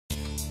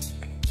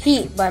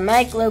Heat by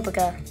Mike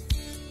Lupica.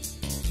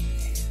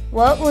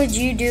 What would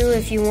you do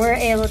if you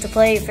weren't able to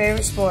play your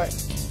favorite sport?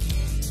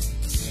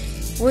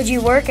 Would you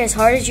work as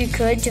hard as you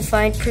could to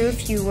find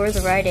proof you were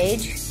the right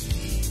age?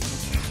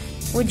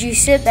 Would you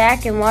sit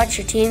back and watch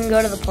your team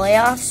go to the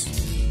playoffs?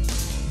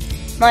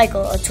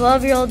 Michael, a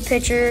 12-year-old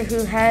pitcher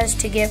who has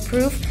to get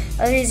proof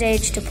of his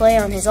age to play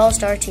on his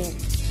all-star team.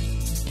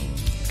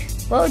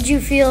 What would you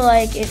feel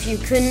like if you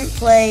couldn't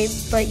play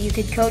but you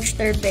could coach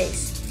third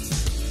base?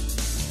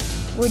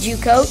 Would you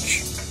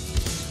coach?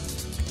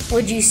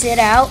 Would you sit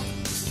out?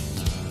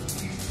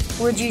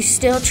 Would you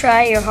still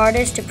try your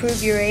hardest to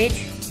prove your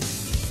age?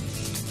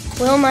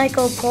 Will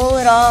Michael pull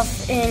it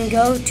off and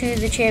go to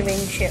the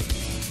championship?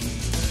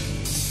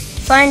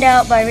 Find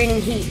out by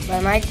reading Heat by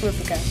Mike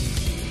Lupica.